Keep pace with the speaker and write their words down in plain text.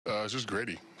It's just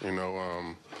gritty, you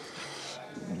know.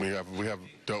 We have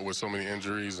dealt with so many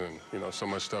injuries and so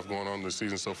much stuff going on this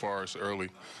season so far. It's early,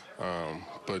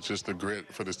 but just the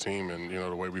grit for this team and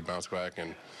the way we bounce back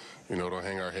and don't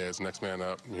hang our heads. Next man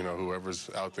up.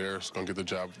 Whoever's out there is gonna get the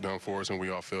job done for us, and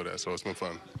we all feel that. So it's been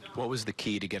fun. What was the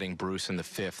key to getting Bruce in the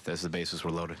fifth as the bases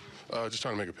were loaded? Just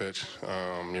trying to make a pitch.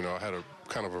 I had a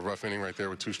kind of a rough inning right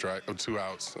there with two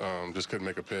outs. Just couldn't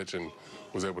make a pitch and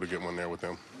was able to get one there with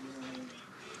them.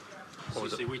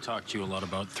 See, we talked to you a lot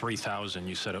about 3,000.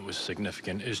 You said it was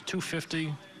significant. Is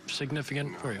 250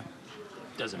 significant for you?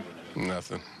 Doesn't mean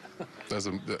anything.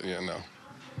 Nothing. No.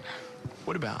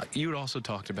 What about, you had also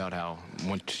talked about how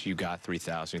once you got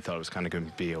 3,000, you thought it was kind of going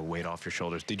to be a weight off your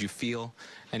shoulders. Did you feel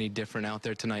any different out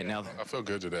there tonight now? I feel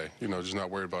good today. Just not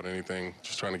worried about anything,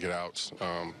 just trying to get outs,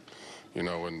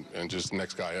 and just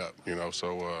next guy up,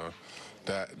 so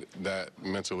that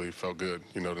mentally felt good,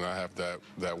 to not have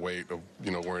that weight of,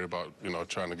 worried about,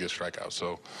 trying to get strikeouts.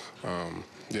 So,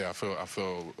 yeah, I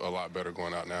feel a lot better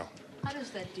going out now. How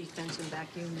does that defensive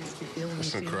vacuum make you feel?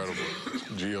 It's incredible.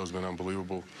 Gio's been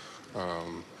unbelievable.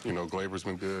 Glaber's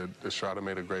been good. Estrada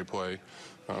made a great play.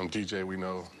 DJ, we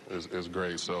know, is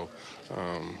great. So,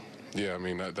 yeah, I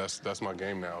mean, that's my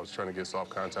game now. I was trying to get soft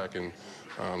contact, and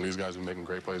these guys are making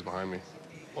great plays behind me.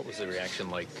 What was the reaction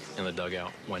like in the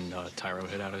dugout when Tyro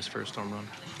hit out his first home run?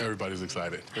 Everybody's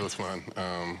excited. It was fun.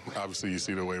 Obviously, you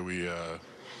see the way we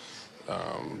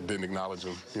didn't acknowledge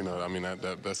him. I mean,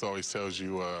 that always tells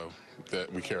you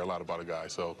that we care a lot about a guy.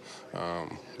 So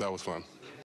that was fun.